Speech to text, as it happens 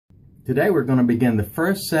Today we're going to begin the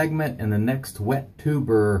first segment in the next wet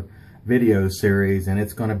tuber video series, and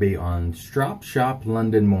it's going to be on Strop Shoppe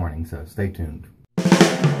London Morning, so stay tuned.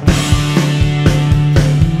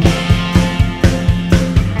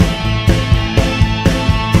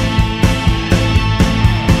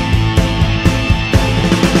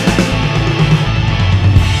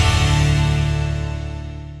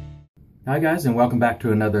 Hi guys, and welcome back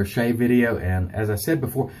to another shave video. And as I said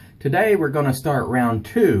before, today we're going to start round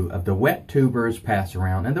 2 of the wet tubers pass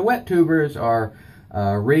around. And the wet tubers are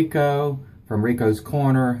Rico from Rico's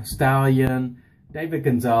Corner, Stallion, David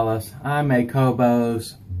Gonzalez, Aime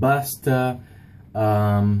Cobos, Busta,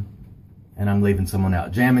 and I'm leaving someone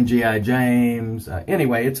out, Jammin' G.I. James.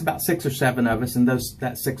 Anyway, it's about 6 or 7 of us, and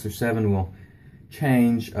that 6 or 7 will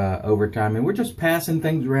change over time. And we're just passing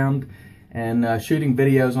things around and shooting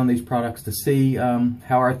videos on these products to see how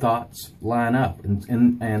our thoughts line up.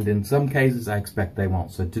 And in some cases, I expect they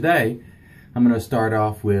won't. So today, I'm going to start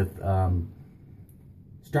off with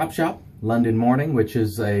Strop Shoppe London Morning, which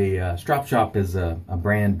is Strop Shoppe is a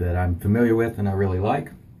brand that I'm familiar with and I really like.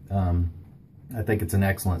 I think it's an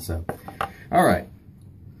excellent soap. All right,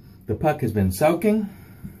 the puck has been soaking.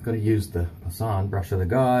 I'm going to use the Passan brush of the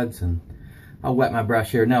gods, and I'll wet my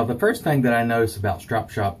brush here. Now, the first thing that I notice about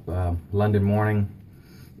Strop Shoppe London Morning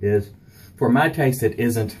is, for my taste, it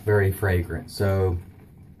isn't very fragrant. So,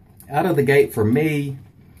 out of the gate, for me,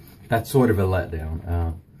 that's sort of a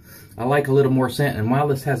letdown. I like a little more scent, and while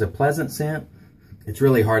this has a pleasant scent, it's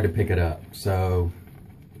really hard to pick it up. So,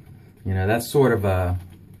 you know, that's sort of a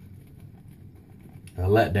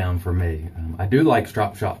letdown for me. I do like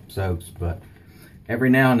Strop Shoppe soaps, but every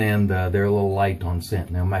now and then, they're a little light on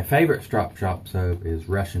scent. Now, my favorite Strop Shoppe soap is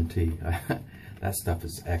Russian Tea. That stuff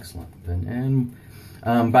is excellent. And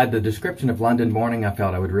by the description of London Morning, I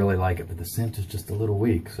felt I would really like it, but the scent is just a little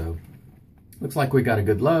weak. So, looks like we got a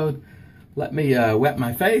good load. Let me wet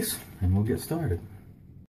my face, and we'll get started.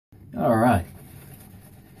 All right.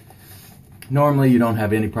 Normally, you don't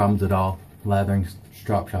have any problems at all lathering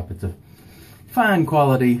Strop Shoppe. It's a fine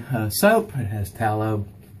quality soap. It has tallow,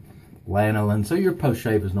 lanolin, so your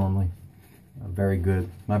post-shave is normally very good.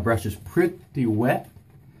 My brush is pretty wet,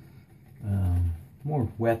 more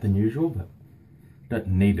wet than usual, but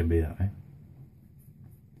doesn't need to be that way.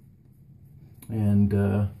 And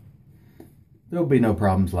there'll be no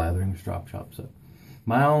problems lathering Strop Shoppe soap.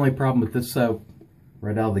 My only problem with this soap,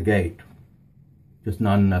 right out of the gate, just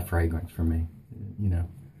not enough fragrance for me. You know,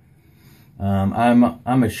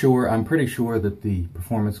 I'm pretty sure that the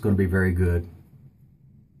performance is going to be very good,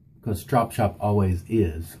 because Strop Shoppe always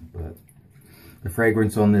is, but the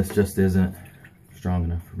fragrance on this just isn't strong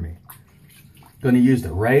enough for me. Going to use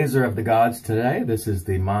the razor of the gods today. This is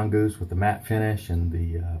the Mongoose with the matte finish and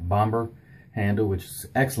the bomber handle, which is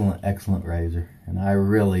excellent, excellent razor. And I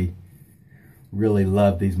really, really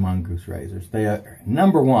love these Mongoose razors. They are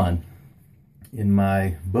 #1 in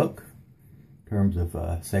my book in terms of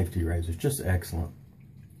safety razors. Just excellent.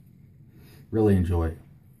 Really enjoy it.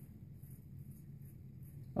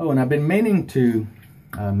 Oh, and I've been meaning to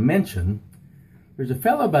mention, there's a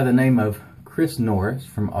fellow by the name of Chris Norris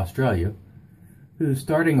from Australia who's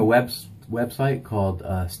starting a website called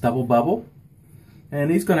Stubble Bubble. And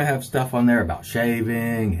he's going to have stuff on there about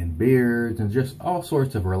shaving and beards and just all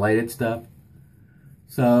sorts of related stuff.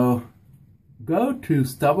 So go to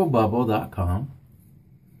stubblebubble.com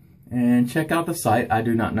and check out the site. I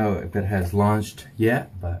do not know if it has launched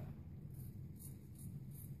yet, but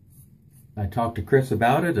I talked to Chris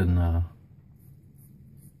about it, and I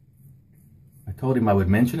told him I would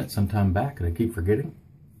mention it sometime back, and I keep forgetting.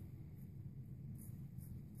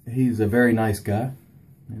 He's a very nice guy.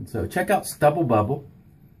 And so check out Stubble Bubble.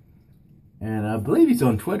 And I believe he's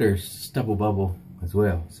on Twitter, Stubble Bubble as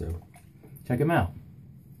well. So check him out.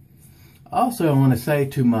 Also, I want to say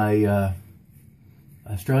to my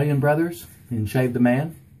Australian brothers in Shave the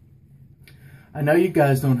Man, I know you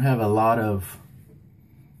guys don't have a lot of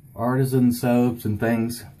artisan soaps and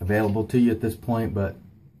things available to you at this point, but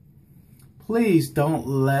please don't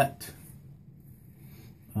let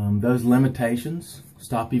those limitations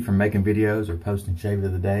stop you from making videos or posting Shave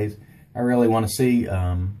of the Days. I really want to see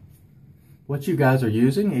what you guys are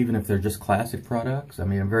using, even if they're just classic products. I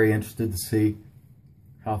mean, I'm very interested to see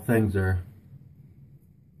how things are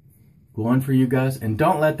going for you guys. And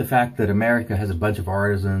don't let the fact that America has a bunch of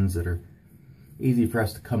artisans that are easy for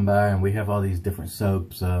us to come by and we have all these different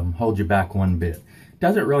soaps hold you back one bit. It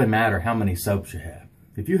doesn't really matter how many soaps you have.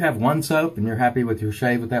 If you have one soap and you're happy with your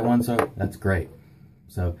shave with that one soap, that's great.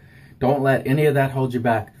 So don't let any of that hold you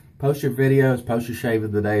back. Post your videos, post your Shave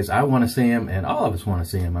of the Days. I want to see them, and all of us want to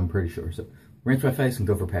see them, I'm pretty sure. So rinse my face and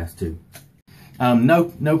go for pass 2.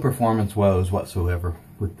 No performance woes whatsoever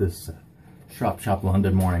with this Strop Shoppe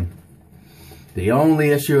London Morning. The only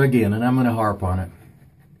issue, again, and I'm going to harp on it,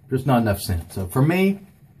 there's not enough scent. So for me,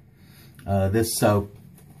 this soap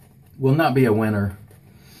will not be a winner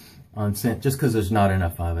on scent just because there's not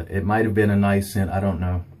enough of it. It might have been a nice scent, I don't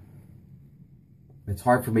know. It's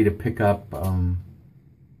hard for me to pick up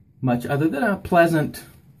much other than a pleasant,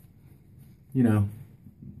 you know,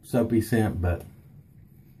 soapy scent, but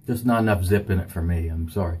just not enough zip in it for me. I'm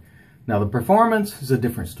sorry. Now the performance is a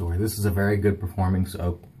different story. This is a very good performing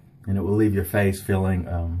soap, and it will leave your face feeling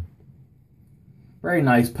very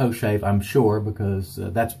nice post-shave, I'm sure, because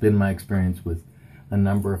that's been my experience with a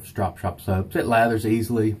number of Strop Shoppe soaps. It lathers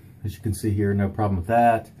easily, as you can see here, no problem with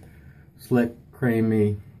that. Slick,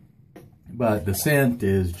 creamy, but the scent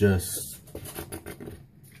is just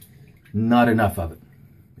not enough of it.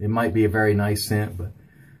 It might be a very nice scent, but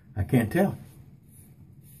I can't tell.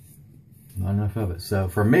 Not enough of it. So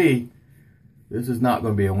for me, this is not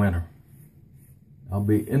going to be a winner.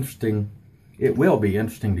 It will be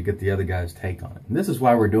interesting to get the other guy's take on it. And this is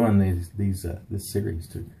why we're doing this series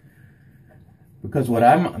too. Because what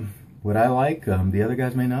I like, the other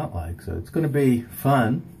guys may not like. So it's going to be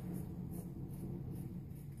fun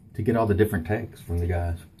to get all the different takes from the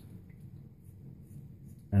guys.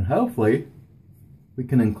 And hopefully we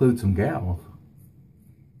can include some gals.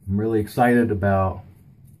 I'm really excited about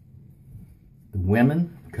the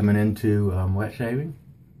women coming into wet shaving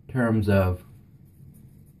in terms of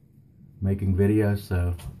making videos.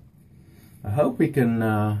 So I hope we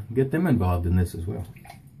can get them involved in this as well.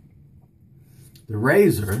 The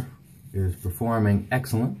razor is performing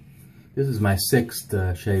excellent. This is my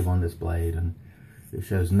 6th shave on this blade, and it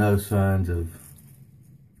shows no signs of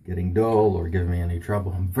getting dull or giving me any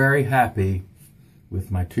trouble. I'm very happy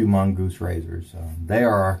with my 2 Mongoose razors. They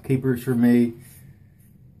are our keepers for me.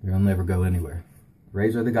 They'll never go anywhere.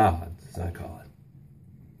 Razor of the gods, as I call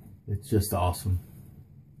it. It's just awesome.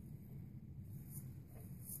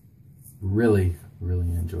 Really, really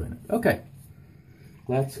enjoying it. Okay,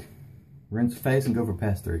 let's rinse the face and go for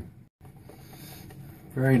pass 3.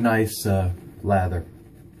 Very nice lather.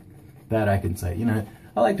 That I can say. You know,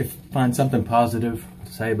 I like to find something positive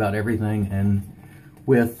to say about everything, and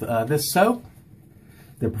with this soap,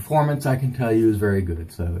 the performance, I can tell you, is very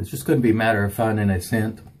good. So it's just going to be a matter of finding a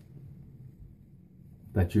scent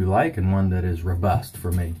that you like and one that is robust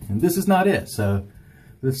for me. And this is not it. So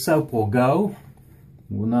this soap will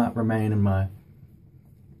not remain in my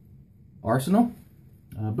arsenal.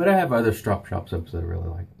 But I have other Strop Shoppe soaps that I really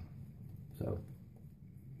like. So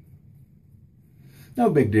no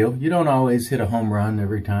big deal. You don't always hit a home run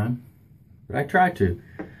every time, but I try to. You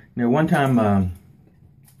know, one time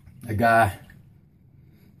a guy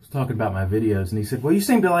was talking about my videos, and he said, well, you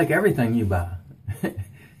seem to like everything you buy.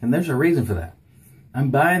 And there's a reason for that. I'm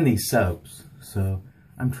buying these soaps, so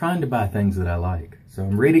I'm trying to buy things that I like. So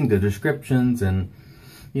I'm reading the descriptions, and,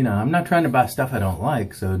 you know, I'm not trying to buy stuff I don't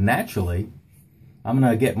like. So naturally, I'm going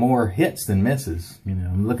to get more hits than misses. You know,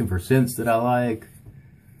 I'm looking for scents that I like.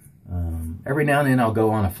 Every now and then I'll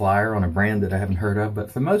go on a flyer on a brand that I haven't heard of, but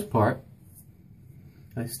for the most part,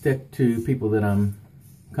 I stick to people that I'm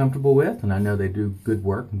comfortable with, and I know they do good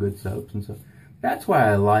work and good soaps, and so that's why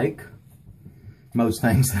I like most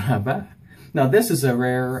things that I buy. Now, this is a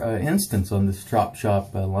rare instance on the Strop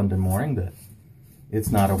Shoppe London Morning that it's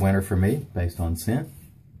not a winner for me based on scent.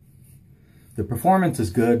 The performance is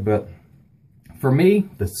good, but for me,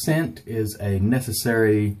 the scent is a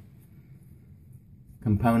necessary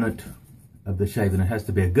component of the shave, and it has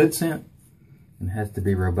to be a good scent and it has to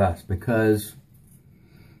be robust, because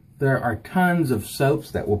there are tons of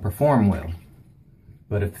soaps that will perform well,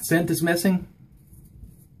 but if the scent is missing,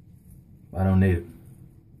 I don't need it.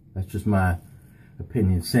 That's just my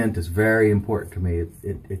opinion. Scent is very important to me.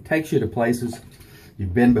 It takes you to places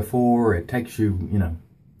you've been before. It takes you, you know,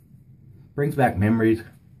 brings back memories,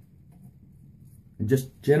 and just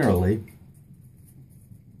generally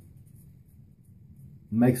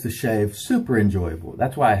makes the shave super enjoyable.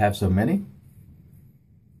 That's why I have so many.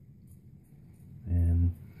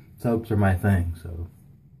 And soaps are my thing, so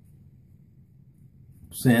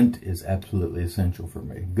scent is absolutely essential for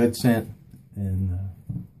me. Good scent and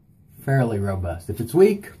fairly robust. If it's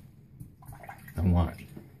weak, I don't want it.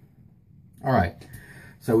 All right,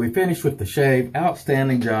 so we finished with the shave.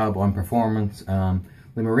 Outstanding job on performance.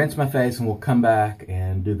 Let me rinse my face and we'll come back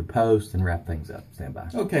and do the post and wrap things up. Stand by.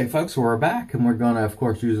 Okay, folks, so we're back, and we're going to, of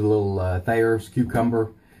course, use a little Thayer's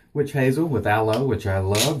Cucumber Witch Hazel with aloe, which I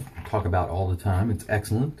love. I talk about all the time. It's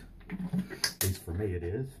excellent. At least for me it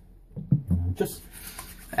is. Just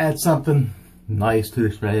add something nice to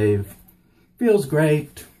the shave. Feels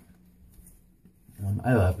great.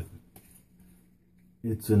 I love it.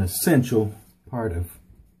 It's an essential part of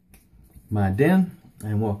my den.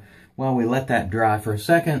 And while we let that dry for a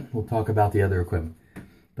second, we'll talk about the other equipment.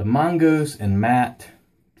 The Mongoose and Matt,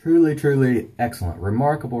 truly, truly excellent.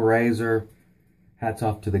 Remarkable razor. Hats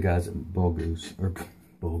off to the guys at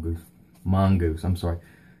Mongoose, I'm sorry.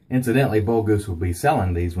 Incidentally, Mongoose will be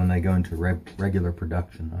selling these when they go into regular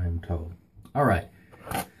production, I am told. All right.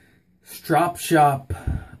 Strop Shoppe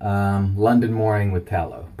London Mooring with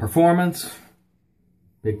Tallow. Performance,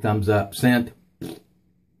 big thumbs up. Scent, it's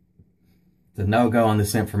a no-go on the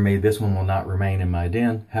scent for me. This one will not remain in my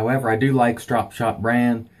den. However, I do like Strop Shoppe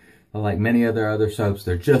brand. Like many other soaps,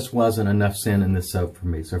 there just wasn't enough scent in this soap for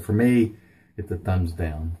me. So for me, it's a thumbs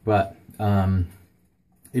down. But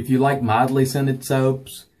if you like mildly scented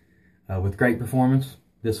soaps with great performance,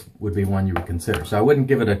 this would be one you would consider. So I wouldn't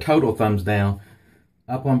give it a total thumbs down.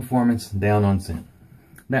 Up on performance, down on scent.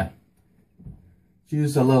 Now, let's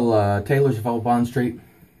use a little Taylor's of Old Bond Street,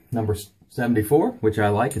 number 74, which I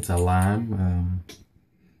like. It's a lime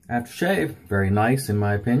aftershave. Very nice, in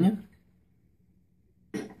my opinion.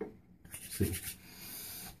 Let's see.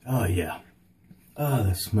 Oh, yeah. Oh,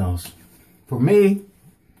 this smells, for me,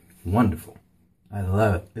 wonderful. I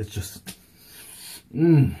love it. It's just,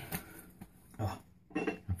 oh,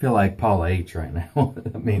 I feel like Paula H right now.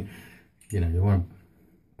 I mean, you know, you want to,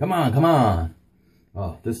 come on, come on.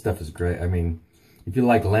 Oh, this stuff is great. I mean, if you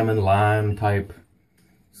like lemon lime type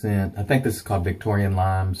scent, I think this is called Victorian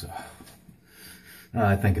limes.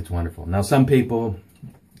 I think it's wonderful. Now, some people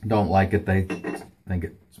don't like it. They think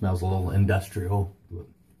it smells a little industrial.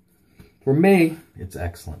 For me, it's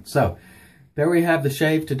excellent. So, there we have the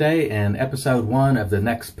shave today and episode 1 of the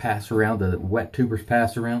next pass around, the Wet Tubers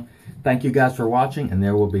pass around. Thank you guys for watching, and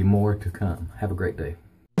there will be more to come. Have a great day.